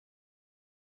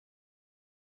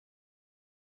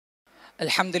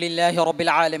الحمد لله رب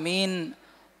العالمين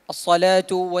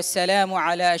الصلاة والسلام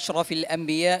على أشرف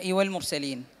الأنبياء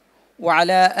والمرسلين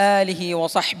وعلى آله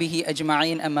وصحبه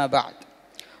أجمعين أما بعد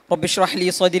رب اشرح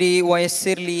لي صدري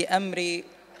ويسر لي أمري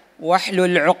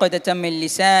واحلل عقدة من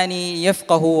لساني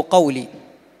يفقه قولي.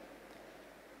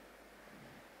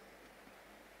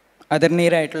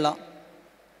 ആദരണീയരായിട്ടുള്ള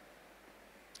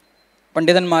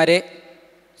പണ്ഡിതന്മാരെ,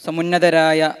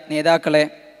 സമുന്നതരായ നേതാക്കളെ,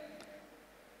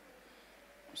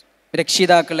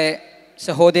 രക്ഷിതാക്കളെ,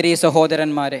 സഹോദരീ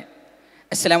സഹോദരന്മാരെ,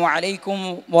 അസ്സലാമു അലൈക്കും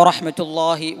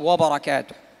വറഹ്മത്തുള്ളാഹി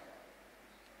വബറകാതുഹു.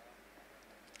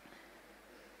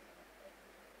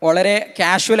 വളരെ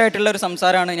കാഷ്വലായിട്ടുള്ള ഒരു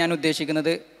സംസാരമാണ് ഞാൻ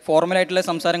ഉദ്ദേശിക്കുന്നത്. ഫോർമലായിട്ടുള്ള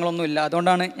സംസാരങ്ങളൊന്നുമില്ല.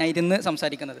 അതുകൊണ്ടാണ് ഞാൻ ഇരുന്ന്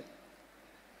സംസാരിക്കുന്നത്.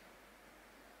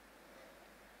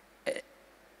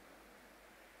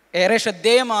 ഏറെ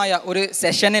ശ്രദ്ധേയമായ ഒരു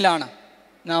സെഷനിലാണ്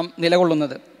നാം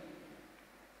നിലകൊള്ളുന്നത്.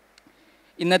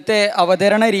 ഇന്നത്തെ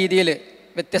അവതരണ രീതിയിൽ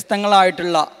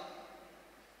വ്യത്യസ്തങ്ങളായിട്ടുള്ള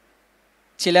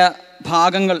ചില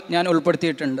ഭാഗങ്ങൾ ഞാൻ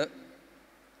ഉൾപ്പെടുത്തിയിട്ടുണ്ട്.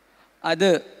 അത്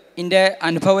എൻ്റെ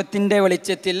അനുഭവത്തിൻ്റെ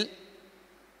വെളിച്ചത്തിൽ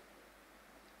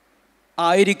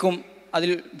ആയിരിക്കും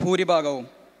അതിൽ ഭൂരിഭാഗവും.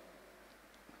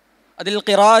 അതിൽ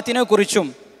ഖിറാഅത്തിനെ കുറിച്ചും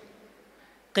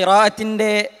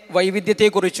ഖിറാഅത്തിൻ്റെ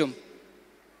വൈവിധ്യത്തെക്കുറിച്ചും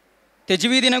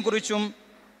തജ്വീദിനെ കുറിച്ചും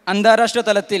അന്താരാഷ്ട്ര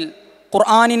തലത്തിൽ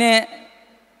ഖുർആനിനെ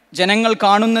ജനങ്ങൾ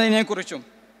കാണുന്നതിനെക്കുറിച്ചും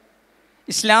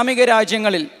ഇസ്ലാമിക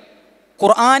രാജ്യങ്ങളിൽ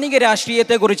ഖുർആനിക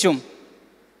രാഷ്ട്രീയത്തെക്കുറിച്ചും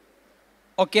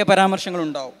ഒക്കെ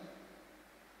പരാമർശങ്ങളുണ്ടാവും.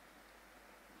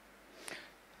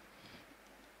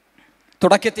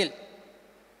 തുടക്കത്തിൽ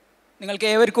നിങ്ങൾക്ക്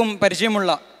ഏവർക്കും പരിചയമുള്ള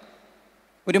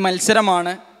ഒരു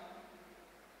മത്സരമാണ്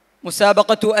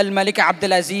മുസാബഖത്തു അൽ മലിക്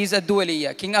Abdul Azeez അദ്ദുവലിയ,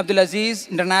 King Abdul Azeez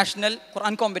international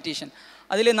ഖുർആൻ കോമ്പറ്റീഷൻ.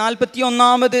 അതിൽ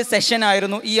 41ാമത്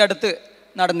സെഷനായിരുന്നു ഈ അടുത്ത്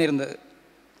നടന്നിരുന്നത്.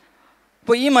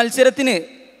 അപ്പോൾ ഈ മത്സരത്തിന്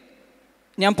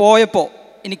ഞാൻ പോയപ്പോൾ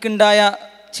എനിക്കുണ്ടായ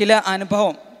ചില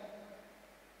അനുഭവം,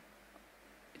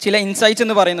 ചില ഇൻസൈറ്റ്സ്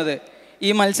എന്ന് പറയുന്നത്, ഈ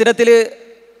മത്സരത്തിൽ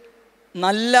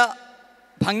നല്ല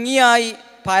ഭംഗിയായി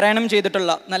പാരായണം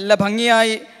ചെയ്തിട്ടുള്ള, നല്ല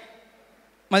ഭംഗിയായി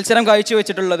മത്സരം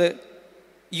കാഴ്ചവെച്ചിട്ടുള്ളത്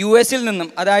US-ൽ നിന്നും,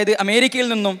 അതായത് അമേരിക്കയിൽ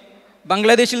നിന്നും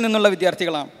ബംഗ്ലാദേശിൽ നിന്നുള്ള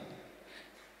വിദ്യാർത്ഥികളാണ്.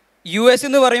 US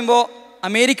എന്ന് പറയുമ്പോൾ,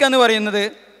 അമേരിക്ക എന്ന് പറയുന്നത്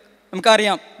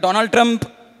നമുക്കറിയാം, ഡൊണാൾഡ് ട്രംപ്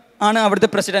ആണ് അവിടുത്തെ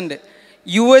പ്രസിഡൻറ്റ്.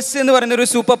 US എന്ന് പറയുന്ന ഒരു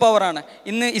സൂപ്പർ പവറാണ്.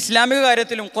 ഇന്ന് ഇസ്ലാമിക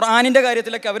കാര്യത്തിലും ഖുർആനിൻ്റെ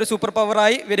കാര്യത്തിലൊക്കെ അവർ സൂപ്പർ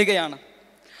പവറായി വരികയാണ്.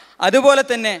 അതുപോലെ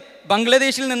തന്നെ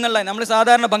ബംഗ്ലാദേശിൽ നിന്നുള്ള നമ്മൾ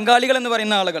സാധാരണ ബംഗാളികൾ എന്ന്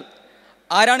പറയുന്ന ആളുകൾ,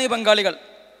 ആരാണ് ഈ ബംഗാളികൾ?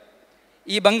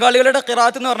 ഈ ബംഗാളികളുടെ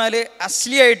ഖിറാഅത്ത് എന്ന് പറഞ്ഞാൽ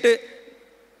അസ്ലിയായിട്ട്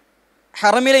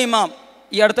ഹറമിലെ ഇമാം,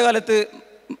 ഈ അടുത്ത കാലത്ത്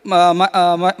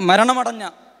മരണമടഞ്ഞ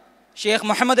ഷേഖ്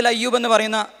മുഹമ്മദ് അൽ അയ്യൂബ് എന്ന്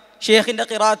പറയുന്ന ഷേഖിൻ്റെ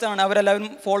ഖിറാഅത്താണ് അവരെല്ലാവരും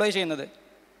ഫോളോ ചെയ്യുന്നത്.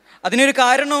 അതിനൊരു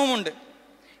കാരണവുമുണ്ട്.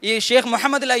 ഈ ഷേഖ്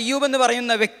മുഹമ്മദ് അൽ അയ്യൂബ് എന്ന്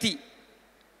പറയുന്ന വ്യക്തി,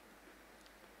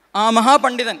 ആ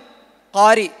മഹാപണ്ഡിതൻ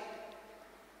ഖാരി,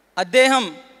 അദ്ദേഹം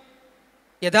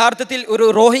യഥാർത്ഥത്തിൽ ഒരു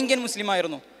റോഹിംഗ്യൻ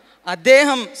മുസ്ലിമായിരുന്നു.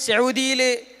 അദ്ദേഹം സൗദിയിൽ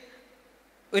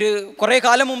കുറേ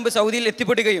കാലം മുമ്പ് സൗദിയിൽ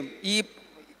എത്തിപ്പെടുകയും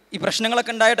ഈ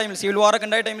പ്രശ്നങ്ങളൊക്കെ ഉണ്ടായ ടൈമിൽ, സിവിൽ വാറൊക്കെ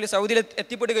ഉണ്ടായ ടൈമിൽ സൗദിയിൽ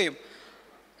എത്തിപ്പെടുകയും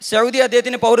സൗദി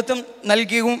അദ്ദേഹത്തിന് പൗരത്വം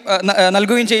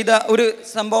നൽകുകയും ചെയ്ത ഒരു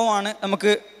സംഭവമാണ്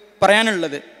നമുക്ക്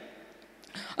പറയാനുള്ളത്.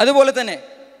 അതുപോലെ തന്നെ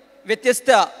വ്യത്യസ്ത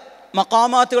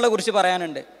മഖാമാത്തുകളെ കുറിച്ച്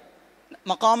പറയാനുണ്ട്.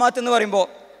 മഖാമാത്ത് എന്ന് പറയുമ്പോൾ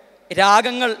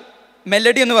രാഗങ്ങൾ,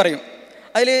 മെലഡി എന്ന് പറയും.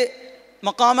 അതിൽ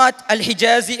മഖാമാത്ത് അൽ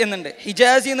ഹിജാസി എന്നുണ്ട്.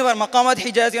 ഹിജാസി എന്ന് പറയും, മഖാമാത്ത്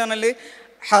ഹിജാസി പറഞ്ഞാൽ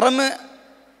ഹറം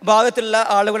ഭാഗത്തുള്ള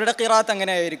ആളുകളുടെ ഖിറാഅത്ത്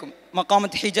അങ്ങനെ ആയിരിക്കും,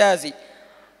 മഖാമത്ത് ഹിജാസി.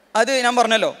 അത് ഞാൻ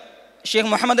പറഞ്ഞല്ലോ, ഷേഖ്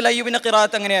മുഹമ്മദ് അൽ അയ്യൂബിൻ്റെ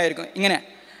ഖിറാഅത്ത് അങ്ങനെയായിരിക്കും, ഇങ്ങനെ: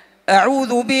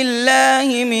 അഊദു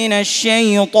ബില്ലാഹി മിനശ്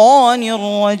ശൈത്വാനിർ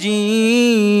റജീം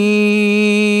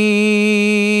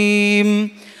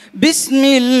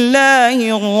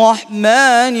ബിസ്മില്ലാഹിർ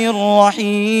റഹ്മാനിർ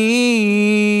റഹീം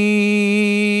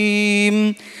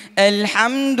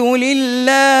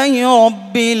അൽഹംദുലില്ലാഹി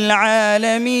റബ്ബിൽ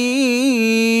ആലമീൻ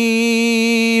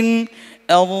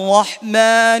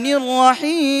അർ-റഹ്മാനിർ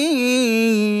റഹീം.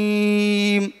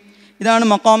 ഇതാണ്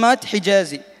മഖാമാത്ത്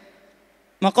ഹിജാസി.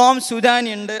 മഖാം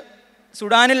സുഡാനി ഉണ്ട്.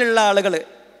 സുഡാനിലുള്ള ആളുകൾ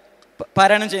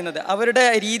പാരായണം ചെയ്യുന്നത്, അവരുടെ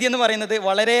രീതി എന്ന് പറയുന്നത്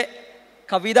വളരെ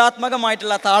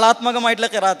കവിതാത്മകമായിട്ടുള്ള, താളാത്മകമായിട്ടുള്ള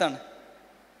ഖിറാഅത്താണ്.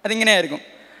 അതിങ്ങനെയായിരിക്കും: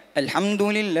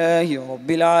 അൽഹംദുലില്ലാഹി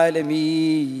റബ്ബിൽ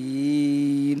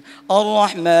ആലമീൻ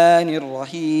അർ-റഹ്മാനിർ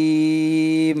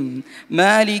റഹീം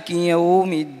മാലികി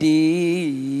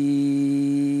യൗമിദ്ദീൻ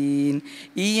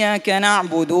إياك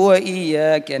نعبد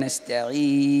وإياك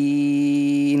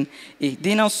نستعين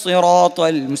اهدنا الصراط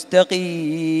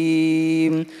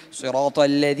المستقيم صراط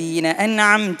الذين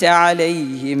أنعمت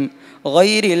عليهم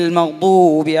غير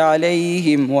المغضوب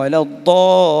عليهم ولا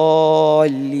الضالين.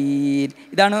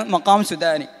 ഇതാണ് മഖാം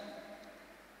സുദാനി.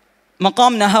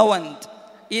 മഖാം നഹവന്ത്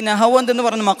ഈ നഹവന്ത് എന്ന്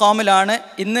പറയുന്ന മക്കാമിലാണ്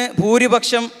ഇന്ന്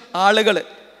ഭൂരിപക്ഷം ആളുകൾ,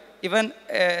 ഇവൻ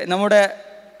നമ്മുടെ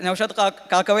നൗഷാദ്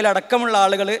കാക്കവയിൽ അടക്കമുള്ള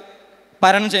ആളുകൾ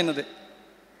പാരായണം ചെയ്യുന്നത്.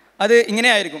 അത്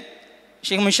ഇങ്ങനെയായിരിക്കും.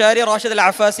 ഷെയ്ഖ് മിഷാരി റാഷിദ് അൽ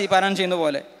അഫാസി പാരായണം ചെയ്യുന്ന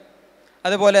പോലെ,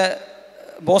 അതുപോലെ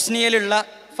ബോസ്നിയയിലുള്ള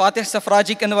ഫാത്തിഹ്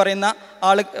സഫ്രാജിക് എന്ന് പറയുന്ന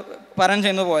ആൾ പാരായണം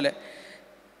ചെയ്യുന്ന പോലെ,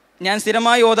 ഞാൻ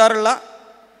സ്ഥിരമായി ഓതാറുള്ള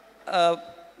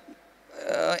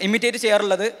ഇമിറ്റേറ്റ്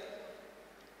ചെയ്യാറുള്ളത്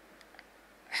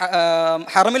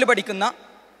ഹറമിൽ പഠിക്കുന്ന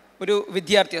ഒരു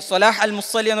വിദ്യാർത്ഥി, സ്വലാഹ് അൽ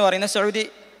മുസ്സലി എന്ന് പറയുന്ന സൗദി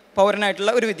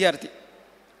പൗരനായിട്ടുള്ള ഒരു വിദ്യാർത്ഥി,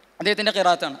 അദ്ദേഹത്തിൻ്റെ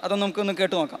ഖിറാത്താണ്. അതൊന്ന് നമുക്കൊന്ന്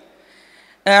കേട്ടു നോക്കാം.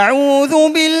 أعوذ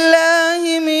بالله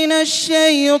من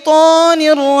الشيطان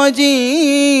الرجيم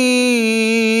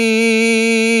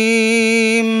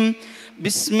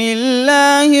بسم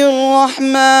الله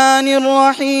الرحمن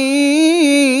الرحيم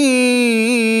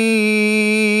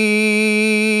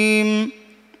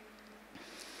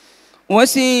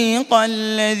وسيق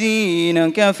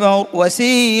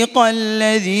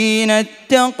الذين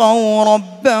اتقوا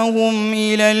ربهم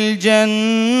إلى الجنة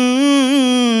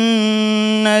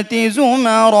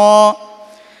زمرا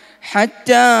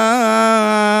حتى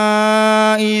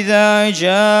إذا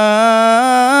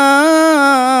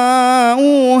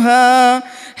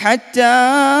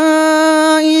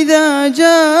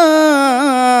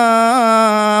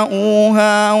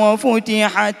جاءوها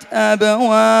وفتحت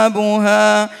أبوابها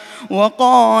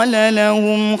وقال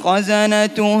لهم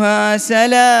خزنتها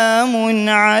سلام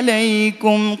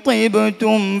عليكم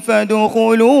طبتم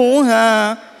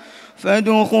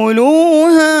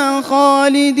فادخلوها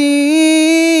خالدين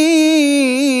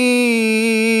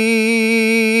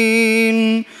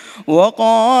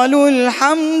وقالوا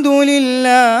الحمد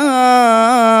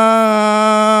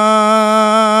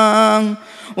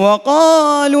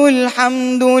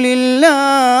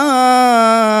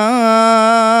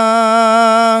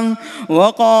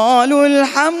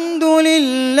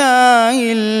لله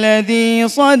الذي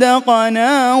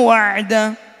صدقنا وعده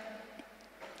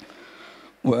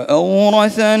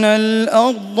وأورثنا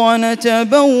الأرض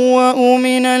نتبوأ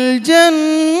من الجنة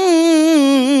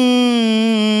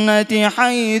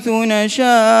حيث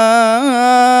نشاء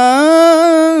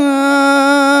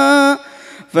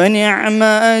فنعم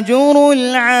أجر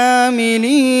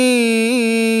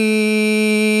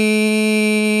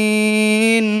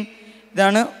العاملين.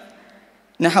 ഇതാണ്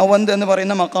നഹവന്ത് എന്ന്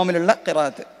പറയുന്ന മക്കാമിലുള്ള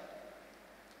ഖിറാഅത്ത്.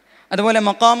 അതുപോലെ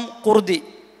മക്കാം കുർദി.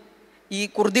 ഈ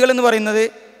കുർദികൾ എന്ന് പറയുന്നത്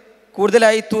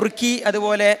കൂടുതലായി തുർക്കി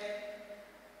അതുപോലെ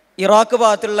ഇറാഖ്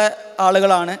ഭാഗത്തുള്ള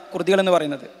ആളുകളാണ് കുർദികൾ എന്ന്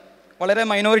പറയുന്നത്. വളരെ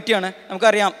മൈനോറിറ്റിയാണ്.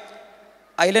 നമുക്കറിയാം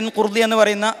ഐലൻ കുർദി എന്ന്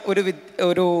പറയുന്ന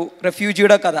ഒരു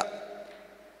റെഫ്യൂജിയുടെ കഥ.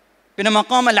 പിന്നെ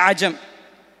മക്കാം അൽ ആജം,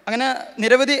 അങ്ങനെ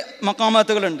നിരവധി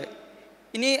മക്കാമാത്തുകളുണ്ട്.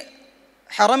 ഇനി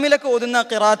ഹറമിലൊക്കെ ഓതുന്ന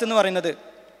ഖിറാഅത്ത് എന്ന് പറയുന്നത്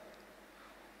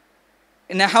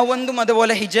നഹവന്തും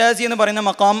അതുപോലെ ഹിജാസി എന്ന് പറയുന്ന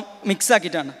മക്കാം മിക്സ്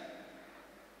ആക്കിയിട്ടാണ്.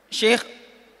 ഷെയ്ഖ്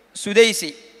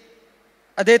സുദൈസി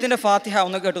അദ്ദേഹത്തിൻ്റെ ഫാത്തിഹ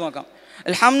ഒന്ന് കേട്ടു നോക്കാം.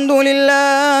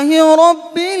 അൽഹംദുലില്ലാഹി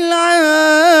റബ്ബിൽ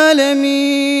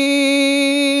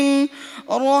ആലമീൻ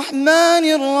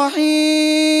അർറഹ്മാനിർ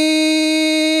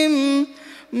റഹീം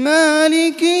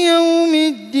മാലികി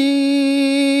യൗമിദ്ദീൻ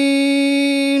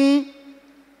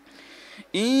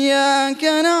ഇയ്യാക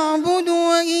നഅ്ബുദു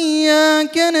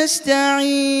വഇയ്യാക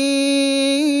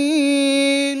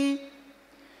നസ്തഈൻ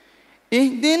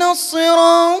اهدنا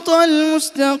الصراط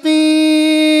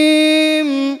المستقيم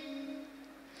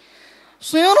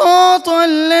صراط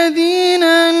الذين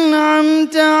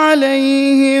أنعمت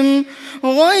عليهم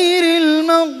غير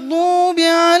المغضوب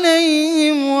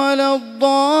عليهم ولا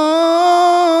الضالين.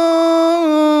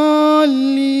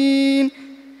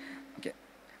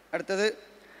 അടുത്തത്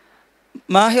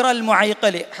മാഹിർ അൽ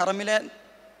മുഅയ്ഖലി, ഹറമിലെ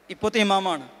ഇപ്പോഴത്തെ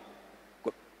ഇമാമാണ്.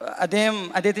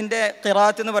 അദ്ദേഹത്തിൻ്റെ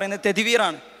ഖിറാഅത്ത് എന്ന് പറയുന്നത്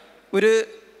തെദ്വീറാണ്. ഒരു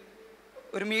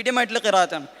മീഡിയം ആയിട്ടുള്ള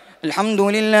ഖിറാഅത്താണ്.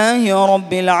 അൽഹംദുലില്ലാഹി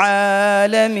റബ്ബിൽ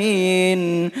ആലമീൻ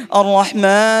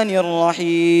അർറഹ്മാനിർ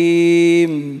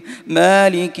റഹീം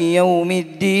മാലികി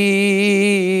യൗമിദ്ദീൻ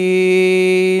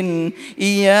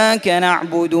ഇയ്യാക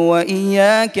നഅ്ബുദു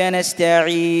വഇയ്യാക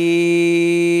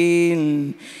നസ്തഈൻ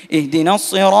ഇഹ്ദിനസ്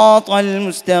സിറാത്തൽ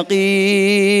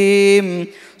മുസ്തഖീം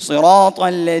صراط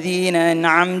الذين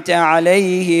أنعمت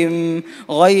عليهم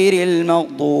غير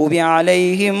المغضوب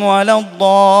عليهم ولا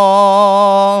الضالين.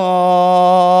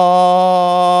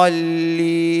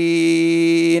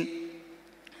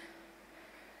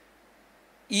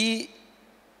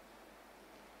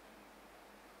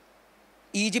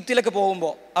 ഈജിപ്തിലൊക്കെ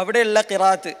പോകുമ്പോൾ അവിടെയുള്ള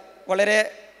ഖിറാഅത്ത് വളരെ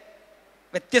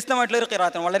വ്യത്യസ്തമായിട്ടുള്ളൊരു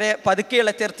ഖിറാഅത്താണ്. വളരെ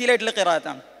പതുക്കെയുള്ള തെർത്തിയിലായിട്ടുള്ള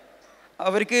ഖിറാഅത്താണ്.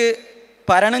 അവർക്ക്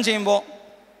പാരായണം ചെയ്യുമ്പോൾ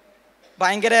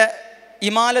ഭയങ്കര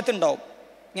ഇമാലത്തുണ്ടാവും.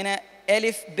 ഇങ്ങനെ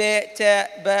എലിഫ് ബെ ച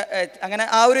ബ അങ്ങനെ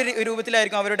ആ ഒരു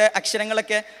രൂപത്തിലായിരിക്കും അവരുടെ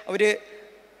അക്ഷരങ്ങളൊക്കെ അവർ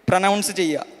പ്രൊനൗൺസ്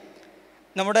ചെയ്യുക.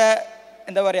 നമ്മുടെ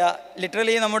എന്താ പറയുക,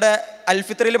 ലിറ്ററലി നമ്മുടെ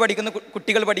അൽഫിത്രയിൽ പഠിക്കുന്ന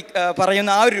കുട്ടികൾ പറയുന്ന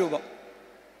ആ ഒരു രൂപം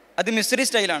അത് മിസ്രി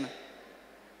സ്റ്റൈലാണ്.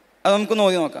 അത് നമുക്ക്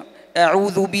നോക്കാം.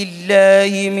 അഊദു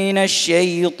ബില്ലാഹി മിനശ്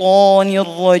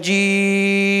ശൈത്വാനിർ റജീം.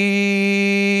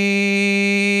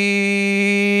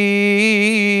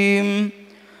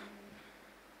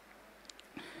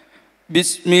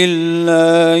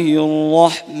 ബിസ്മില്ലാഹിർ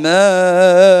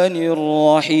റഹ്മാനിർ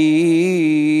റഹീം.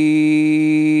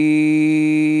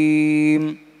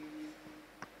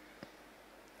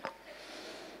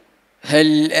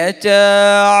 هل أتى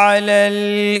على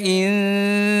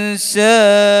الإنسان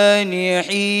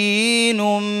حين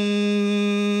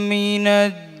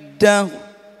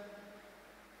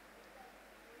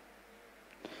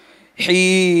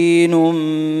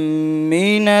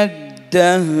من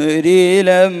الدهر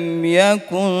لم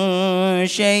يكن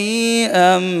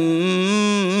شيئا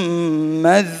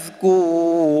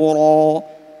مذكورا.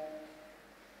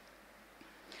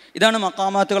 ഇതാണ്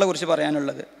മഖാമാത്തുകളെ കുറിച്ച്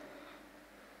പറയാനുള്ളത്.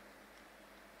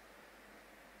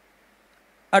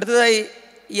 അടുത്തതായി,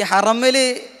 ഈ ഹറമിൽ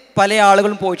പല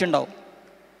ആളുകളും പോയിട്ടുണ്ടാവും.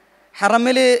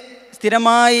 ഹറമിൽ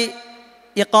സ്ഥിരമായി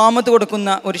ഇഖാമത്ത് കൊടുക്കുന്ന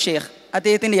ഒരു ഷെയ്ഖ്,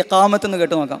 അദ്ദേഹത്തിൻ്റെ ഇഖാമത്ത് എന്ന്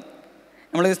കേട്ട് നോക്കാം.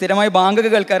 നമ്മൾ സ്ഥിരമായി ബാങ്കൊക്കെ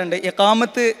കേൾക്കാറുണ്ട്.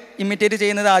 ഇഖാമത്ത് ഇമിറ്റേറ്റ്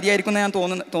ചെയ്യുന്നത് ആദ്യമായിരിക്കും എന്ന് ഞാൻ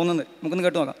തോന്നുന്നത്. നമുക്കൊന്ന്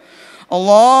കേട്ട് നോക്കാം.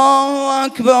 അല്ലാഹു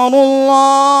അക്ബർ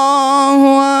അല്ലാഹു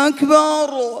അക്ബർ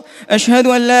അഷ്ഹദു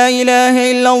അൻ ലാ ഇലാഹ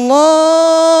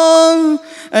ഇല്ലല്ലാഹ്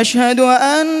അഷ്ഹദു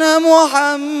അന്ന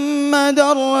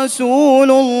മുഹമ്മദർ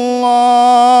റസൂലുള്ളാഹ്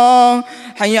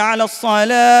ഹയ്യ അലസ്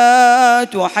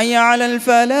സ്വലാത്തു ഹയ്യ അലൽ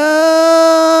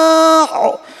ഫലാഹ്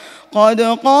قد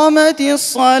قامت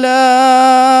الصلاة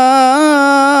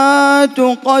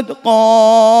قد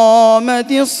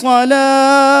قامت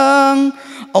الصلاة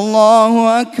الله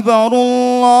أكبر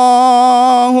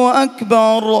الله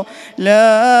أكبر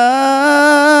لا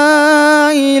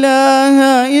إله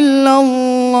إلا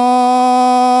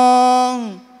الله.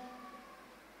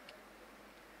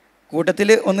 കൂട്ടത്തിൽ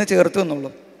ഒന്ന് ചേർത്തു എന്നുള്ളൂ.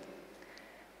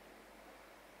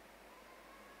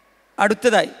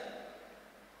 അടുത്തതായി,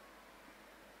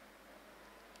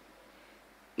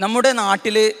 നമ്മുടെ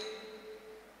നാട്ടിൽ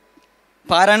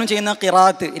പാരായണം ചെയ്യുന്ന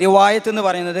ഖിറാഅത്ത് റിവായത്ത് എന്ന്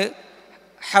പറയുന്നത്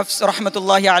ഹഫ്സ്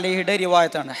റഹ്മത്തുള്ളാഹി അലൈഹിയുടെ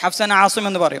റിവായത്താണ്. ഹഫ്സൻ ആസിം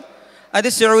എന്ന് പറയും. അത്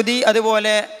സൗദി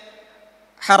അതുപോലെ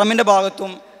ഹറമിൻ്റെ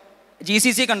ഭാഗത്തും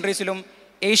GCC കൺട്രീസിലും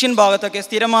ഏഷ്യൻ ഭാഗത്തൊക്കെ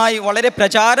സ്ഥിരമായി വളരെ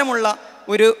പ്രചാരമുള്ള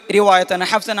ഒരു റിവായത്താണ്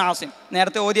ഹഫ്സൻ ആസിം,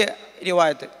 നേരത്തെ ഓതിയ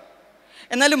റിവായത്ത്.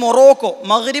 എന്നാൽ മൊറോക്കോ,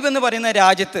 മഗ്രിബ് എന്ന് പറയുന്ന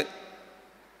രാജ്യത്ത്,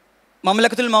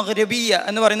 മംലക്കത്തുൽ മഗ്രിബിയ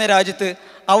എന്ന് പറയുന്ന രാജ്യത്ത്,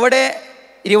 അവിടെ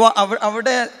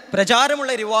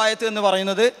പ്രചാരമുള്ള റിവായത്ത് എന്ന്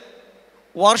പറയുന്നത്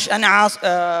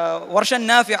വർഷ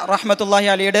നാഫി റഹ്മത്തുള്ളാഹി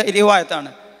അലൈഹിയുടെ റിവായത്താണ്.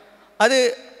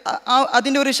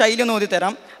 അതിൻ്റെ ഒരു ശൈലി ഒന്ന് ഓതി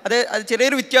തരാം. അത്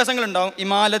ചെറിയൊരു വ്യത്യാസങ്ങളുണ്ടാവും.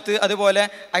 ഇമാലത്ത് അതുപോലെ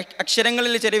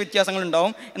അക്ഷരങ്ങളിൽ ചെറിയ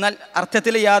വ്യത്യാസങ്ങളുണ്ടാവും. എന്നാൽ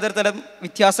അർത്ഥത്തിൽ യാതൊരു തരം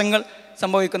വ്യത്യാസങ്ങൾ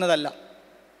സംഭവിക്കുന്നതല്ല.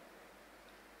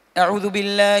 അഊദു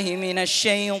ബില്ലാഹി മിനശ്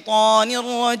ശൈത്വാനിർ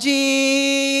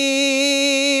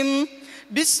റജീം.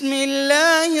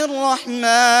 ബിസ്മില്ലാഹിർ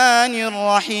റഹ്മാനിർ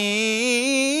റഹീം.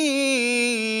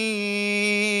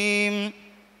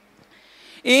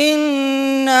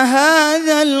 إن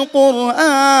هذا القرآن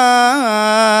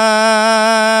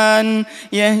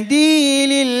يهدي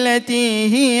للتي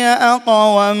هي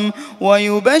أقوم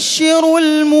ويبشر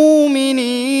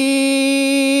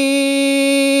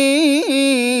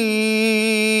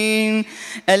المؤمنين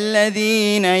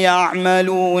الذين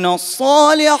يعملون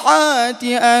الصالحات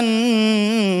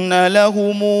أن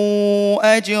لهم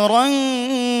أجرا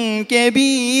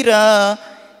كبيرا.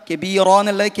 كبيرا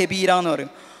الله كبيرا نور.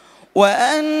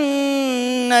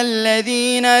 وأن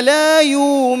الذين لا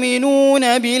يؤمنون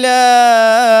بالآخرة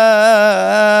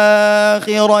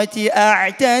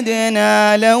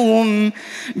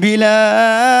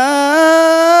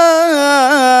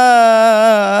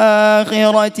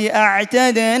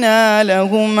أعتدنا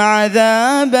لهم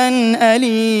عذابا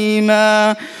أليما.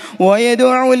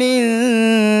 ويدعو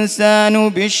الإنسان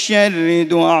بالشر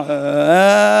دعاءه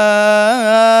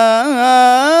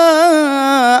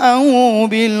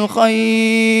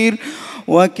بالخير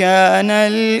وكان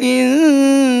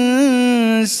الإنسان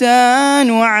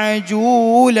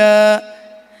عجولا.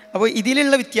 അപ്പോൾ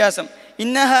ഇതിലുള്ള വ്യത്യാസം,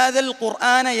 ഇന്ന ഹാദൽ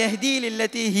ഖുർആന യഹ്ദി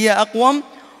ലില്ലതി ഹിയ അഖ്വം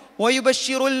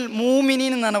വയുബശ്ശിറുൽ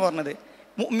മൂമിനീൻ എന്നാണ് പറഞ്ഞത്.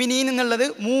 മുഅ്മിനീൻ എന്നുള്ളത്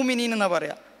മൂമിനീൻ എന്നാണ്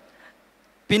പറയുക.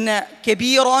 പിന്നെ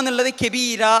കബീറ എന്നുള്ളത്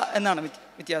കബീര എന്നാണ്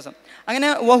വ്യത്യാസം. അങ്ങനെ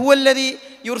വഹുവല്ലദി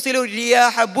യുർസിലു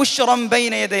റിയാഹ ബുശ്റൻ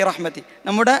ബൈന യദൈ റഹ്മതി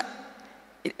നമ്മുടെ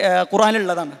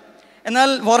ഖുർആനിലുള്ളതാണ്. എന്നാൽ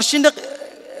വർഷിൻ്റെ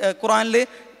ഖുർആനിൽ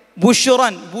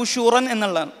ബുഷുറൻ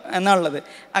എന്നുള്ളത്.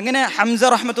 അങ്ങനെ ഹംസ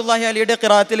റഹ്മത്തുള്ളാഹി അലിയുടെ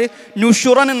ഖിറാഅത്തിൽ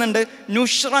നുഷുറൻ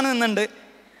എന്നുണ്ട്.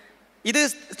 ഇത്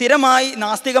സ്ഥിരമായി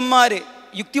നാസ്തികന്മാർ,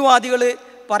 യുക്തിവാദികൾ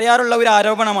പറയാറുള്ള ഒരു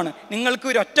ആരോപണമാണ്. നിങ്ങൾക്ക്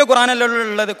ഒരു ഒറ്റ ഖുർആനല്ലോ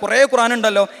ഉള്ളത്, കുറേ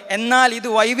ഖുർആനുണ്ടല്ലോ, എന്നാൽ ഇത്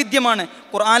വൈവിധ്യമാണ്.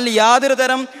 ഖുർആനിൽ യാതൊരു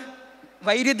തരം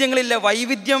വൈരുദ്ധ്യങ്ങളില്ല,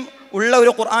 വൈവിധ്യം ഉള്ള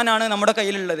ഒരു ഖുർആനാണ് നമ്മുടെ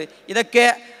കയ്യിലുള്ളത്. ഇതൊക്കെ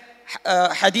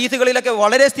ഹദീസുകളിലൊക്കെ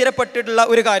വളരെ സ്ഥിരപ്പെട്ടിട്ടുള്ള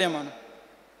ഒരു കാര്യമാണ്.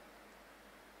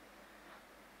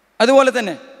 അതുപോലെ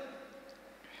തന്നെ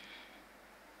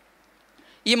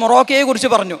ഈ മൊറോക്കയെ കുറിച്ച്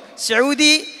പറഞ്ഞു.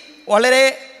 സൗദി വളരെ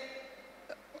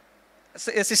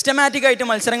സിസ്റ്റമാറ്റിക് ആയിട്ട്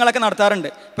മത്സരങ്ങളൊക്കെ നടത്താറുണ്ട്.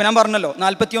 ഇപ്പോൾ ഞാൻ പറഞ്ഞല്ലോ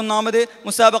 41ാമത്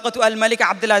മുസാബഖത്തു അൽ മലിക്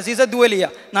അബ്ദുൽ അസീസ് അദ്വലിയ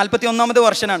 41ാമത്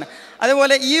വർഷനാണ്.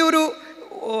 അതുപോലെ ഈ ഒരു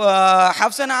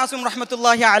ഹഫ്സൻ ആസിം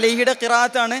റഹ്മത്തുള്ളാഹി അലൈഹിയുടെ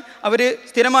ഖിറാഅത്താണ് അവർ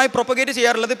സ്ഥിരമായി പ്രൊപ്പഗേറ്റ്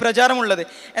ചെയ്യാറുള്ളത്, പ്രചാരമുള്ളത്.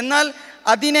 എന്നാൽ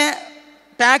അതിനെ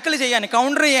ടാക്കിൾ ചെയ്യാൻ,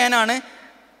 കൗണ്ടർ ചെയ്യാനാണ്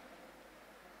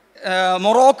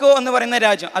മൊറോക്കോ എന്ന് പറയുന്ന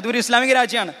രാജ്യം, അതൊരു ഇസ്ലാമിക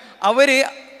രാജ്യമാണ്. അവർ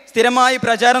സ്ഥിരമായി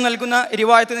പ്രചാരം നൽകുന്ന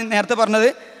റിവായത്ത് നേരത്തെ പറഞ്ഞത്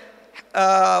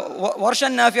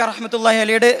വർഷൻ നാഫി റഹ്മത്തുള്ളാഹി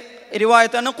അലൈഹിയുടെ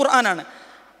റിവായത്താണ്, ഖുർആനാണ്.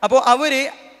 അപ്പോൾ അവർ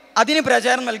അതിന്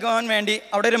പ്രചാരം നൽകാൻ വേണ്ടി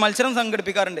അവിടെ ഒരു മത്സരം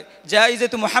സംഘടിപ്പിക്കാറുണ്ട്.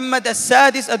 ജായിസത്ത് മുഹമ്മദ്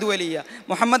അസ്സാദിസ് അദ്വലിയ.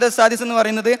 മുഹമ്മദ് അസ്സാദിസ് എന്ന്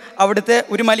പറയുന്നത് അവിടുത്തെ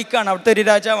ഒരു മലിക്കാണ്, അവിടുത്തെ ഒരു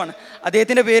രാജാവാണ്.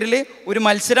 അദ്ദേഹത്തിൻ്റെ പേരിൽ ഒരു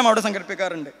മത്സരം അവിടെ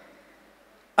സംഘടിപ്പിക്കാറുണ്ട്.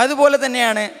 അതുപോലെ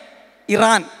തന്നെയാണ്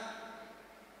ഇറാൻ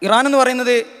എന്ന്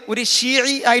പറയുന്നത് ഒരു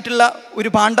ഷീഈ ആയിട്ടുള്ള ഒരു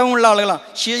പാണ്ഡവമുള്ള ആളുകളാണ്,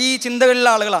 ഷീഈ ചിന്തകളുള്ള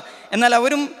ആളുകളാണ്. എന്നാൽ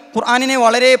അവരും ഖുർആനിനെ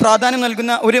വളരെ പ്രാധാന്യം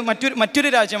നൽകുന്ന മറ്റൊരു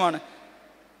രാജ്യമാണ്.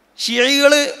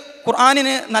 ഷീഈകൾ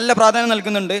ഖുർആനിന് നല്ല പ്രാധാന്യം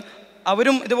നൽകുന്നുണ്ട്.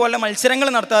 അവരും ഇതുപോലെ മത്സരങ്ങൾ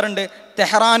നടത്താറുണ്ട്.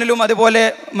 തെഹ്റാനിലും അതുപോലെ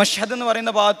മഷ്ഹദ് എന്ന്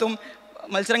പറയുന്ന ഭാഗത്തും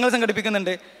മത്സരങ്ങൾ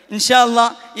സംഘടിപ്പിക്കുന്നുണ്ട്. ഇൻഷാ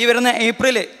അല്ലാഹ് ഈ വരുന്ന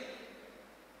ഏപ്രിൽ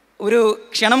ഒരു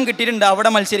ക്ഷണം കിട്ടിയിട്ടുണ്ട് അവിടെ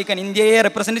മത്സരിക്കാൻ, ഇന്ത്യയെ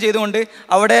റെപ്രസെൻറ്റ് ചെയ്തുകൊണ്ട്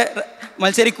അവിടെ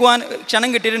മത്സരിക്കുവാൻ ക്ഷണം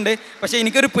കിട്ടിയിട്ടുണ്ട്. പക്ഷേ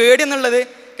എനിക്കൊരു പേടി എന്നുള്ളത്,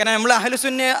 കാരണം നമ്മൾ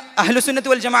അഹ്ലുസുന്നത്ത്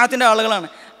വൽ ജമാഅത്തിൻ്റെ ആളുകളാണ്,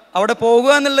 അവിടെ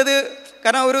പോകുക എന്നുള്ളത്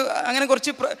കാരണം അങ്ങനെ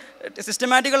കുറച്ച്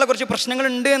സിസ്റ്റമാറ്റിക്കുള്ള കുറച്ച്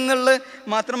പ്രശ്നങ്ങളുണ്ട് എന്നുള്ളത്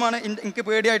മാത്രമാണ് എനിക്ക്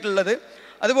പേടിയായിട്ടുള്ളത്.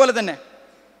 അതുപോലെ തന്നെ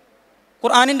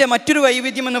ഖുർആനിൻ്റെ മറ്റൊരു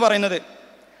വൈവിധ്യം എന്ന് പറയുന്നത്,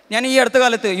 ഞാൻ ഈ അടുത്ത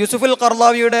കാലത്ത് യൂസുഫുൽ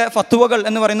ഖർളാവിയുടെ ഫത്വകൾ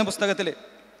എന്ന് പറയുന്ന പുസ്തകത്തിൽ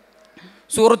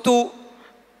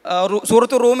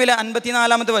സൂറത്തു റൂമിലെ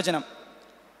 54ാമത്തെ വചനം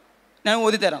ഞാൻ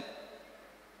ഓതിത്തരാം.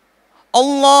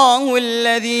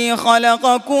 അല്ലാഹുല്ലദീ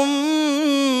ഖലഖകും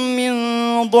മിൻ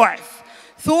ضعف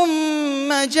ثم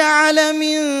جعل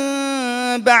من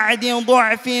بعد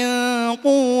ضعف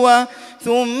قوة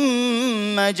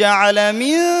ثم جعل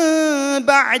من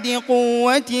بعد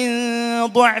قوة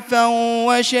ضعفا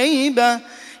وشيبة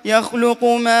يخلق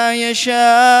ما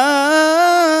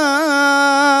يشاء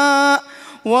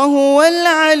وهو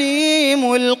العليم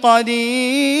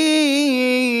القدير.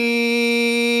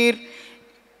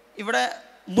 ഇവിടെ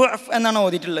ضعف എന്നാണ്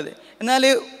ഓതിയിട്ടുള്ളത്. എന്നാൽ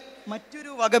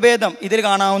മറ്റൊരു വകഭേദം ഇതിൽ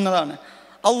കാണാവുന്നതാണ്.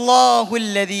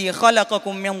 അല്ലാഹുല്ലദീ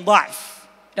ഖലഖകും മിൻ ضعف.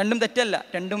 രണ്ടും തെറ്റല്ല,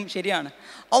 രണ്ടും ശരിയാണ്.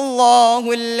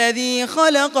 അല്ലാഹുല്ലദീ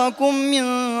ഖലഖകും മിൻ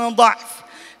ضعف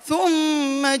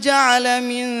ثم جعل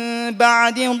من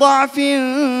بعد ضعف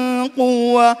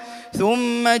قوة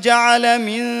ثم جعل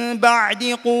من بعد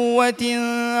قوة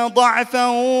ضعفا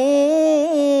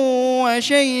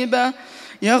وشيبة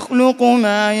يخلق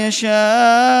ما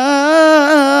يشاء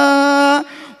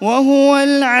وهو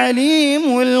العليم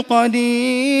القدير.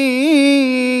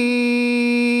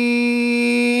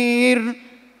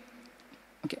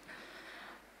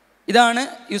 ഇതാണ്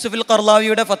യൂസുഫുൽ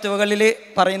ഖർളാവിയുടെ ഫത്വകളിൽ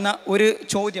പറയുന്ന ഒരു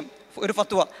ചോദ്യം, ഒരു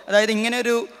ഫത്വ. അതായത് ഇങ്ങനെ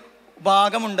ഒരു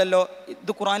ഭാഗമുണ്ടല്ലോ,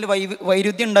 ഇത് ഖുർആനിൽ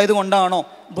വൈരുദ്ധ്യം ഉണ്ടായത് കൊണ്ടാണോ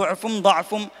ദുഅഫും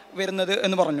ദഅഫും വരുന്നത്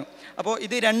എന്ന് പറഞ്ഞു. അപ്പോൾ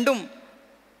ഇത് രണ്ടും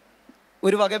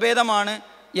ഒരു വകഭേദമാണ്,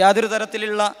 യാതൊരു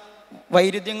തരത്തിലുള്ള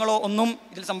വൈരുദ്ധ്യങ്ങളോ ഒന്നും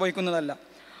ഇതിൽ സംഭവിക്കുന്നതല്ല.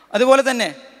 അതുപോലെ തന്നെ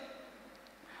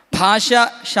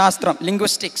ഭാഷാശാസ്ത്രം,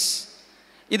 ലിംഗ്വിസ്റ്റിക്സ്,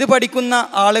 ഇത് പഠിക്കുന്ന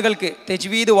ആളുകൾക്ക്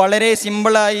തജ്വീദ് വളരെ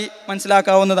സിമ്പിളായി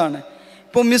മനസ്സിലാക്കാവുന്നതാണ്.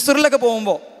 ഇപ്പോൾ മിസ്റിലൊക്കെ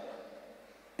പോകുമ്പോൾ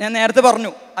ഞാൻ നേരത്തെ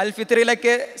പറഞ്ഞു, അൽ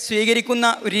ഫിത്റിലൊക്കെ സ്വീകരിക്കുന്ന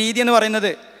ഒരു രീതി എന്ന്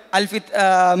പറയുന്നത്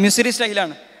മിസ്രി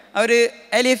സ്റ്റൈലാണ്. അവർ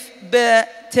അലിഫ് ബ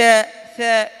ത സ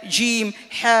ജീം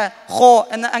ഹ ഹോ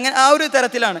എന്ന അങ്ങനെ ആ ഒരു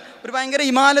തരത്തിലാണ്, ഒരു ഭയങ്കര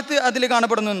ഇമാലത്ത് അതിൽ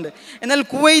കാണപ്പെടുന്നുണ്ട്. എന്നാൽ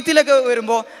കുവൈത്തിലൊക്കെ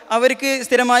വരുമ്പോൾ അവർക്ക്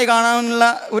സ്ഥിരമായി കാണാനുള്ള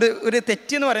ഒരു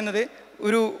തെറ്റ് എന്ന് പറയുന്നത്,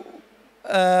 ഒരു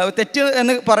തെറ്റ്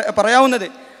എന്ന് പറയാവുന്നത്,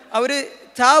 അവർ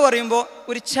ച പറയുമ്പോൾ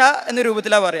ഒരു ഛ എന്ന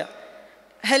രൂപത്തിലാണ് പറയുക.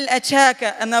 ഹൽ അച്ചാക്ക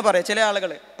എന്നാ പറയുക ചില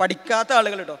ആളുകൾ, പഠിക്കാത്ത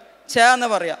ആളുകൾ കേട്ടോ, ഛ എന്ന്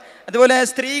പറയുക. അതുപോലെ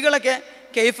സ്ത്രീകളൊക്കെ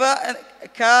കൈഫ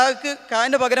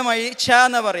കാൻ്റെ പകരമായി ഛ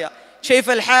എന്നാ പറയുക. ഷെയ്ഫ്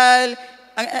അൽ ഹാൽ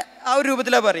ആ ഒരു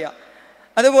രൂപത്തിലാണ് പറയുക.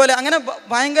 അതുപോലെ അങ്ങനെ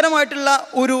ഭയങ്കരമായിട്ടുള്ള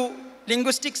ഒരു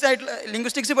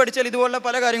ലിംഗ്വിസ്റ്റിക്സ് പഠിച്ചാൽ ഇതുപോലുള്ള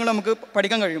പല കാര്യങ്ങളും നമുക്ക്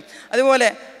പഠിക്കാൻ കഴിയും. അതുപോലെ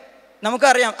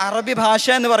നമുക്കറിയാം അറബി ഭാഷ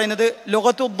എന്ന് പറയുന്നത്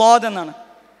ലുഗത്തു ദ്വാദ് എന്നാണ്.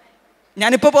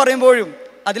 ഞാനിപ്പോൾ പറയുമ്പോഴും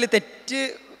അതിൽ തെറ്റ്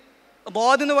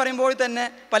ബോധ് എന്ന് പറയുമ്പോൾ തന്നെ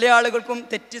പല ആളുകൾക്കും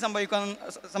തെറ്റ്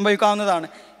സംഭവിക്കാവുന്നതാണ്.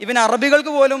 ഇവൻ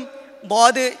അറബികൾക്ക് പോലും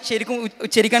ബോധ് ശരിക്കും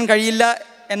ഉച്ചരിക്കാൻ കഴിയില്ല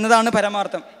എന്നതാണ്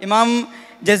പരമാർത്ഥം. ഇമാം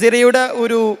ജസീറയുടെ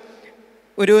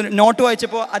ഒരു നോട്ട്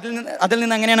വായിച്ചപ്പോൾ അതിൽ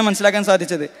നിന്ന് അങ്ങനെയാണ് മനസ്സിലാക്കാൻ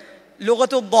സാധിച്ചത്.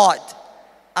 ലുഗത്തു ബോധ്,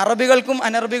 അറബികൾക്കും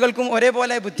അനറബികൾക്കും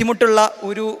ഒരേപോലെ ബുദ്ധിമുട്ടുള്ള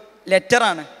ഒരു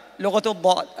ലെറ്ററാണ് ലുഗത്തു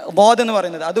ബോധ് എന്ന്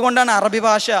പറയുന്നത്. അതുകൊണ്ടാണ് അറബി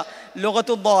ഭാഷ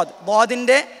ലുഗത്തു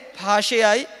ബോധിൻ്റെ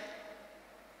ഭാഷയായി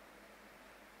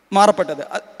മാറപ്പെട്ടത്.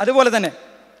 അതുപോലെ തന്നെ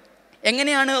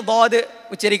എങ്ങനെയാണ് ബോധ്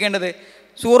ഉച്ചരിക്കേണ്ടത്?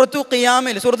 സൂറത്തുൽ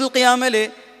ഖിയാമയിൽ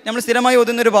നമ്മൾ സ്ഥിരമായി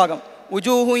ഓതുന്നൊരു ഭാഗം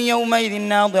ഉജൂഹു യൗമൈദിൻ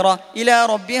നാദിറ ഇലാ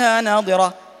റബ്ബിഹാ നാദിറ,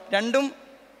 രണ്ടും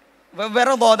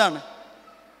വെവ്വേറെ ബോധാണ്.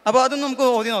 അപ്പോൾ അതൊന്നും നമുക്ക്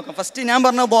ഓതി നോക്കാം. ഫസ്റ്റ് ഞാൻ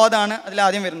പറഞ്ഞ ബോധാണ്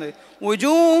അതിലാദ്യം വരുന്നത്.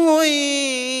 ഉജൂഹു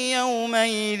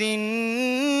യൗമൈദിൻ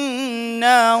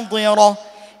നാദിറ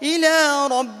ഇലാ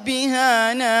റബ്ബിഹാ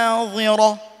നാദിറ,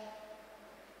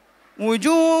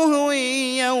 وجوه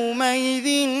يومئذ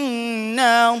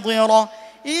ناظرة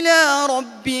إلى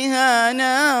ربها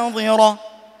ناظرة.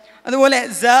 അതുപോലെ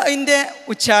സാഇൻ്റെ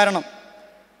ഉച്ചാരണം,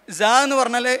 സാ എന്ന്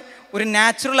പറഞ്ഞാൽ ഒരു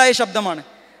നാച്ചുറലായ ശബ്ദമാണ്.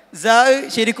 സാ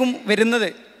ശരിക്കും വരുന്നത്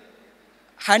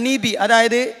ഹണീബി,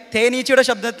 അതായത് തേനീച്ചയുടെ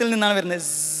ശബ്ദത്തിൽ നിന്നാണ് വരുന്നത്.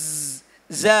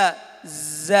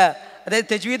 അതായത്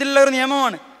തജ്വീദിലുള്ള ഒരു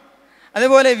നിയമമാണ്.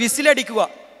 അതേപോലെ വിസിലടിക്കുക,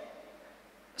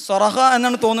 സൊറഹ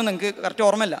എന്നാണ് തോന്നുന്നത്, എനിക്ക് കറക്റ്റ്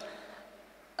ഓർമ്മയില്ല.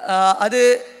 അത്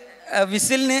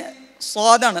വിസിലിന്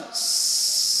സ്വാദാണ്,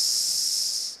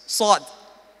 സ്വാദ്.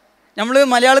 നമ്മൾ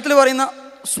മലയാളത്തിൽ പറയുന്ന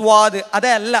സ്വാദ്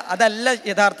അതല്ല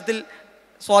യഥാർത്ഥത്തിൽ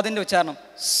സ്വാദിൻ്റെ ഉച്ചാരണം.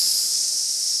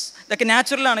 ഇതൊക്കെ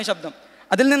നാച്ചുറലാണ് ഈ ശബ്ദം,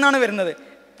 അതിൽ നിന്നാണ് വരുന്നത്.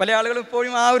 പല ആളുകളും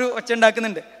ഇപ്പോഴും ആ ഒരു ഒച്ച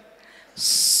ഉണ്ടാക്കുന്നുണ്ട്.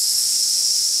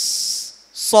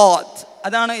 സ്വാദ്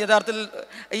അതാണ് യഥാർത്ഥത്തിൽ.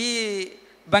 ഈ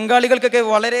ബംഗാളികൾക്കൊക്കെ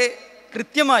വളരെ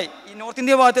കൃത്യമായി, ഈ നോർത്ത്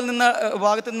ഇന്ത്യ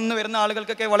ഭാഗത്ത് നിന്ന് വരുന്ന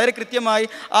ആളുകൾക്കൊക്കെ വളരെ കൃത്യമായി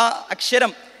ആ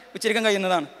അക്ഷരം ഉച്ചരിക്കാൻ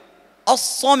കഴിയുന്നതാണ്.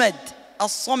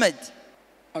 അസ്സമദ്.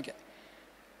 ഓക്കെ.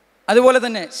 അതുപോലെ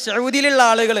തന്നെ സൗദിയിലുള്ള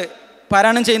ആളുകൾ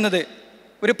പാരായണം ചെയ്യുന്നത്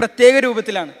ഒരു പ്രത്യേക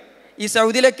രൂപത്തിലാണ്. ഈ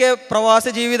സൗദിയിലൊക്കെ പ്രവാസ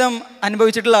ജീവിതം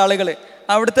അനുഭവിച്ചിട്ടുള്ള ആളുകൾ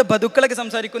അവിടുത്തെ ബദുക്കളൊക്കെ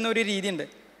സംസാരിക്കുന്ന ഒരു രീതിയുണ്ട്.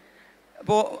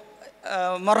 അപ്പോൾ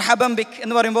മർഹബൻ ബിക്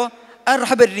എന്ന് പറയുമ്പോൾ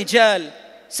അർഹബർ റിജാൽ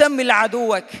സമ്മിൽ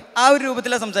അദുവക്, ആ ഒരു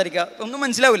രൂപത്തിലാണ് സംസാരിക്കുക. ഒന്നും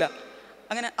മനസ്സിലാവില്ല.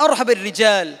 അങ്ങനെ അർഹബർ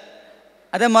റിജാൽ,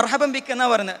 അത് മർഹബൻ ബിക്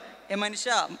എന്നാണ് പറയുന്നത്.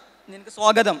 മനുഷ്യ നിനക്ക്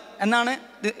സ്വാഗതം എന്നാണ്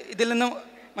ഇതിൽ നിന്നും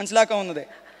മനസ്സിലാക്കാവുന്നത്.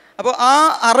 അപ്പോൾ ആ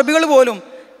അറബികൾ പോലും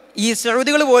ഈ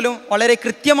സൗദികൾ പോലും വളരെ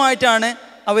കൃത്യമായിട്ടാണ്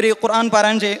അവർ ഖുർആൻ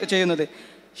പാരായണം ചെയ്യുന്നത്.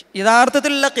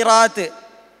 യഥാർത്ഥത്തിലുള്ള ഖിറാഅത്ത്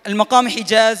അൽ മഖാം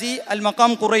ഹിജാസി, അൽ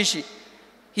മഖാം ഖുറൈശി,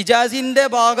 ഹിജാസിൻ്റെ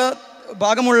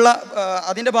ഭാഗമുള്ള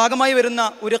അതിൻ്റെ ഭാഗമായി വരുന്ന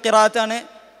ഒരു ഖിറാഅത്താണ്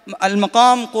അൽ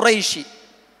മഖാം ഖുറൈശി.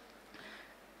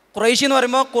 ഖുറൈശി എന്ന്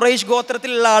പറയുമ്പോൾ ഖുറൈശ്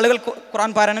ഗോത്രത്തിലുള്ള ആളുകൾ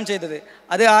ഖുർആൻ പാരായണം ചെയ്തത്.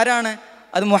 അത് ആരാണ്?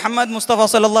 അത് മുഹമ്മദ് മുസ്തഫ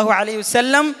സല്ലല്ലാഹു അലൈഹി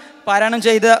വസല്ലം പാരായണം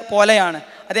ചെയ്ത പോലെയാണ്.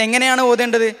 അത് എങ്ങനെയാണ്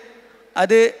ഓതേണ്ടത്?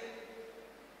 അത്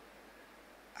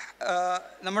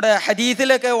നമ്മുടെ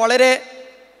ഹദീസിലൊക്കെ വളരെ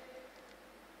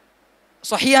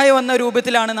സ്വഹിയായി വന്ന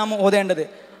രൂപത്തിലാണ് നാം ഓതേണ്ടത്.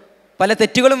 പല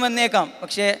തെറ്റുകളും വന്നേക്കാം,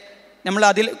 പക്ഷേ നമ്മൾ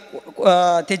അതിൽ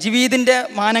തജ്വീദിൻ്റെ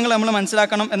മാനങ്ങൾ നമ്മൾ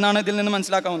മനസ്സിലാക്കണം എന്നാണ് ഇതിൽ നിന്ന്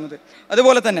മനസ്സിലാക്കാവുന്നത്.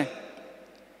 അതുപോലെ തന്നെ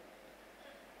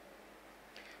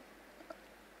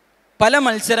പല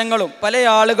മത്സരങ്ങളും പല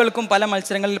ആളുകൾക്കും പല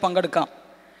മത്സരങ്ങളിൽ പങ്കെടുക്കാം.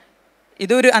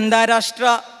 ഇതൊരു അന്താരാഷ്ട്ര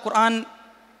ഖുർആൻ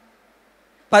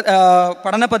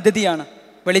പഠന പദ്ധതിയാണ്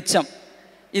വെളിച്ചം.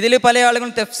 ഇതിൽ പല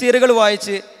ആളുകളും തഫ്സീറുകൾ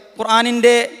വായിച്ച്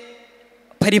ഖുർആനിൻ്റെ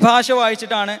പരിഭാഷ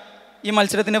വായിച്ചിട്ടാണ് ഈ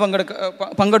മത്സരത്തിന്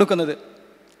പങ്കെടുക്കുന്നത്.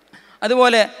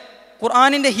 അതുപോലെ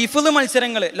ഖുർആനിൻ്റെ ഹിഫ്ള്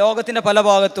മത്സരങ്ങൾ ലോകത്തിൻ്റെ പല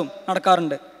ഭാഗത്തും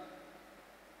നടക്കാറുണ്ട്.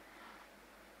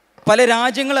 പല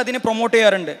രാജ്യങ്ങൾ അതിനെ പ്രൊമോട്ട്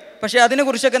ചെയ്യാറുണ്ട്. പക്ഷേ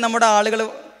അതിനെക്കുറിച്ചൊക്കെ നമ്മുടെ ആളുകൾ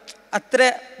അത്ര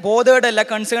ബോധേഡല്ല,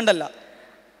 കൺസേൺഡ് അല്ല.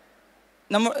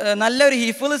 നല്ലൊരു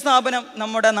ഹിഫ്ള് സ്ഥാപനം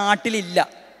നമ്മുടെ നാട്ടിലില്ല.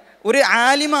 ഒരു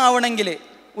ആലിമാവണമെങ്കിൽ,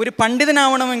 ഒരു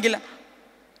പണ്ഡിതനാവണമെങ്കിൽ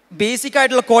ബേസിക്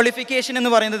ആയിട്ടുള്ള ക്വാളിഫിക്കേഷൻ എന്ന്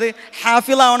പറയുന്നത്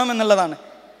ഹാഫിളാവണം എന്നുള്ളതാണ്.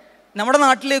 നമ്മുടെ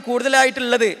നാട്ടിൽ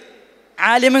കൂടുതലായിട്ടുള്ളത്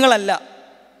ആലിമുകളല്ല,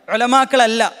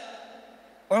 ഉലമാക്കളല്ല,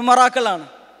 ഉമറാക്കളാണ്.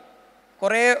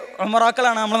 കുറേ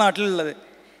ഉമറാക്കളാണ് നമ്മുടെ നാട്ടിലുള്ളത്.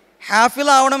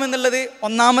 ഹാഫിളാവണം എന്നുള്ളത്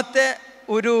ഒന്നാമത്തെ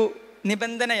ഒരു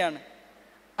നിബന്ധനയാണ്.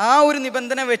 ആ ഒരു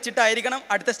നിബന്ധന വെച്ചിട്ടായിരിക്കണം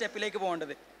അടുത്ത സ്റ്റെപ്പിലേക്ക്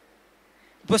പോകേണ്ടത്.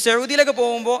 ഇപ്പോൾ സൗദിയിലൊക്കെ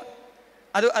പോകുമ്പോൾ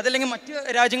അതല്ലെങ്കിൽ മറ്റ്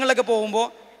രാജ്യങ്ങളിലൊക്കെ പോകുമ്പോൾ,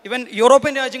 ഇവൻ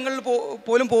യൂറോപ്യൻ രാജ്യങ്ങളിൽ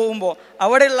പോലും പോകുമ്പോൾ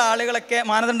അവിടെയുള്ള ആളുകളൊക്കെ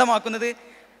മാനദണ്ഡമാക്കുന്നത്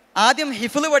ആദ്യം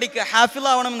ഹിഫ്ള് പഠിക്കുക,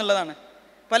 ഹാഫിളാവണം എന്നുള്ളതാണ്.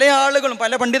 പല ആളുകളും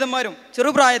പല പണ്ഡിതന്മാരും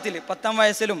ചെറുപ്രായത്തിൽ 10-ാം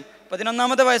വയസ്സിലും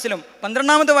 11-ാമത്തെ വയസ്സിലും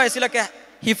 12-ാമത്തെ വയസ്സിലൊക്കെ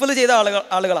ഹിഫ്ള് ചെയ്ത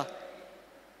ആളുകളാണ്.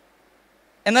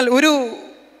 എന്നാൽ ഒരു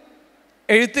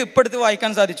എഴുത്ത് ഇപ്പോഴത്തെ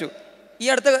വായിക്കാൻ സാധിച്ചു.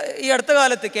 ഈ അടുത്ത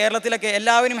കാലത്ത് കേരളത്തിലൊക്കെ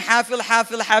എല്ലാവരും ഹാഫിൾ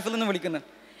ഹാഫിൾ ഹാഫിൾ എന്ന് വിളിക്കുന്നത്.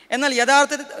 എന്നാൽ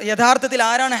യഥാർത്ഥത്തിൽ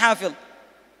ആരാണ് ഹാഫിൽ?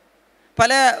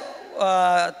 പല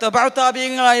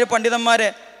താബിഈങ്ങളായ പണ്ഡിതന്മാരെ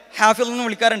ഹാഫിൽ എന്ന്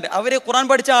വിളിക്കാറുണ്ട്. അവർ ഖുർആൻ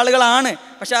പഠിച്ച ആളുകളാണ്.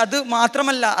 പക്ഷെ അത്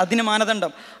മാത്രമല്ല അതിന്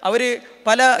മാനദണ്ഡം. അവർ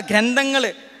പല ഗ്രന്ഥങ്ങൾ,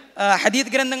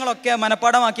 ഹദീത്ത് ഗ്രന്ഥങ്ങളൊക്കെ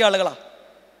മനഃപ്പാഠമാക്കിയ ആളുകളാണ്.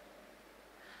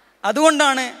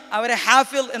 അതുകൊണ്ടാണ് അവരെ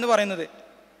ഹാഫിൽ എന്ന് പറയുന്നത്.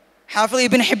 ഹാഫിൽ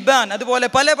ഇബ്ൻ ഹിബ്ബാൻ, അതുപോലെ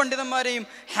പല പണ്ഡിതന്മാരെയും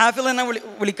ഹാഫിൽ എന്ന്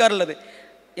വിളിക്കാറുള്ളത്.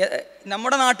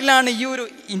 നമ്മുടെ നാട്ടിലാണ് ഈ ഒരു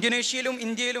ഇന്തോനേഷ്യയിലും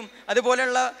ഇന്ത്യയിലും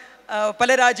അതുപോലെയുള്ള പല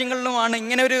രാജ്യങ്ങളിലുമാണ്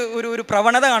ഇങ്ങനെ ഒരു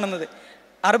പ്രവണത കാണുന്നത്.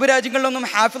 അറബ് രാജ്യങ്ങളിലൊന്നും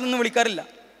ഹാഫിൽ എന്ന് വിളിക്കാറില്ല.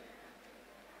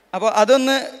 അപ്പോൾ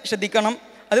അതൊന്ന് ശ്രദ്ധിക്കണം.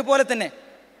 അതുപോലെ തന്നെ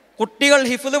കുട്ടികൾ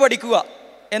ഹിഫ്ള് പഠിക്കുക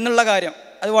എന്നുള്ള കാര്യം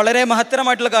അത് വളരെ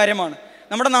മഹത്തരമായിട്ടുള്ള കാര്യമാണ്.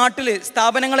 നമ്മുടെ നാട്ടിൽ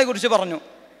സ്ഥാപനങ്ങളെക്കുറിച്ച് പറഞ്ഞു.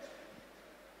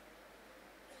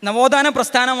 നവോത്ഥാന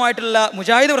പ്രസ്ഥാനമായിട്ടുള്ള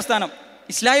മുജാഹിദ് പ്രസ്ഥാനം,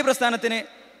 ഇസ്ലാഹി പ്രസ്ഥാനത്തിന്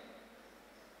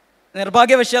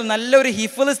നിർഭാഗ്യവശാൽ നല്ലൊരു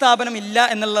ഹിഫ്ള് സ്ഥാപനം ഇല്ല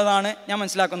എന്നുള്ളതാണ് ഞാൻ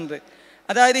മനസ്സിലാക്കുന്നത്.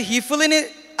 അതായത് ഹിഫ്ളിന്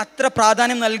അത്ര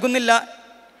പ്രാധാന്യം നൽകുന്നില്ല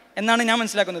എന്നാണ് ഞാൻ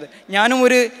മനസ്സിലാക്കുന്നത്. ഞാനും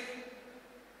ഒരു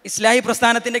ഇസ്ലാഹി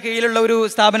പ്രസ്ഥാനത്തിൻ്റെ കീഴിലുള്ള ഒരു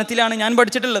സ്ഥാപനത്തിലാണ് ഞാൻ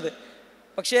പഠിച്ചിട്ടുള്ളത്.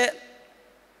 പക്ഷേ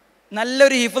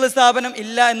നല്ലൊരു ഹിഫ്ള് സ്ഥാപനം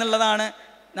ഇല്ല എന്നുള്ളതാണ്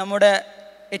നമ്മുടെ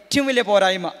ഏറ്റവും വലിയ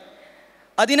പോരായ്മ.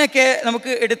 അതിനൊക്കെ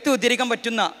നമുക്ക് എടുത്തു ഉദ്ധരിക്കാൻ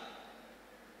പറ്റുന്ന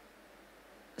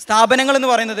സ്ഥാപനങ്ങൾ എന്ന്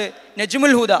പറയുന്നത്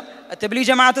നജ്മുൽ ഹുദ, തബ്ലീഗ്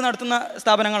ജമാഅത്ത് നടത്തുന്ന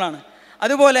സ്ഥാപനങ്ങളാണ്.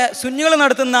 അതുപോലെ സുന്നികൾ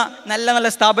നടത്തുന്ന നല്ല നല്ല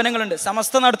സ്ഥാപനങ്ങളുണ്ട്,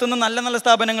 സമസ്ത നടത്തുന്ന നല്ല നല്ല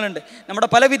സ്ഥാപനങ്ങളുണ്ട്. നമ്മുടെ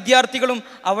പല വിദ്യാർത്ഥികളും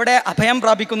അവിടെ അഭയം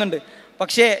പ്രാപിക്കുന്നുണ്ട്.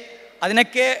 പക്ഷേ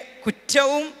അതിനൊക്കെ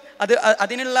കുറ്റവും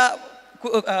അതിനുള്ള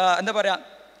എന്താ പറയുക,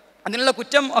 അതിനുള്ള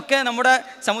കുറ്റം ഒക്കെ നമ്മുടെ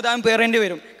സമുദായം പേറേണ്ടി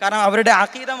വരും. കാരണം അവരുടെ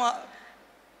അഖീദ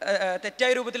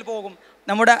തെറ്റായ രൂപത്തിൽ പോകും.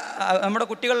 നമ്മുടെ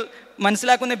കുട്ടികൾ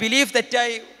മനസ്സിലാക്കുന്ന ബിലീഫ്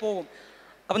തെറ്റായി പോകും.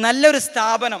 അപ്പം നല്ലൊരു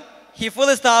സ്ഥാപനം,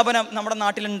 ഹിഫ്ള് സ്ഥാപനം നമ്മുടെ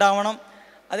നാട്ടിലുണ്ടാവണം.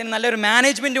 അതിന് നല്ലൊരു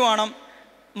മാനേജ്മെൻറ്റ് വേണം.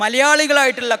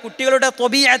 മലയാളികളായിട്ടുള്ള കുട്ടികളുടെ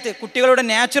ത്വബീഅത്ത്, കുട്ടികളുടെ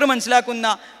നേച്ചർ മനസ്സിലാക്കുന്ന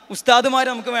ഉസ്താദുമാർ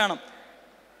നമുക്ക് വേണം.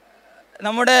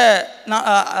 നമ്മുടെ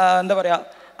എന്താ പറയുക,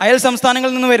 അയൽ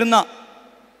സംസ്ഥാനങ്ങളിൽ നിന്ന് വരുന്ന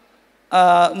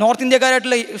നോർത്ത്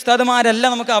ഇന്ത്യക്കാരായിട്ടുള്ള ഉസ്താദുമാരല്ല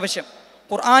നമുക്ക് ആവശ്യം.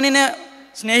 ഖുർആനിനെ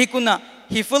സ്നേഹിക്കുന്ന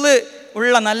ഹിഫ്ള്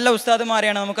ഉള്ള നല്ല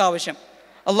ഉസ്താദുമാരെയാണ് നമുക്ക് ആവശ്യം.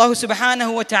 അല്ലാഹു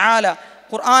സുബ്ഹാനഹു വ തആല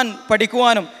ഖുർആൻ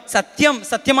പഠിക്കുവാനും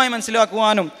സത്യമായി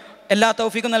മനസ്സിലാക്കുവാനും എല്ലാ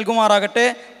തൗഫീഖും നൽകുമാറാകട്ടെ.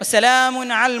 വസ്സലാമുൻ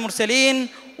അലൽ മുർസലീൻ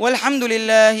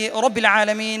വൽഹംദുലില്ലാഹി റബ്ബിൽ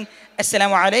ആലമീൻ.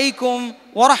 അസ്സലാമു അലൈക്കും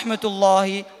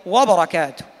വറഹ്മത്തുള്ളാഹി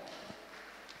വബറകാതുഹു.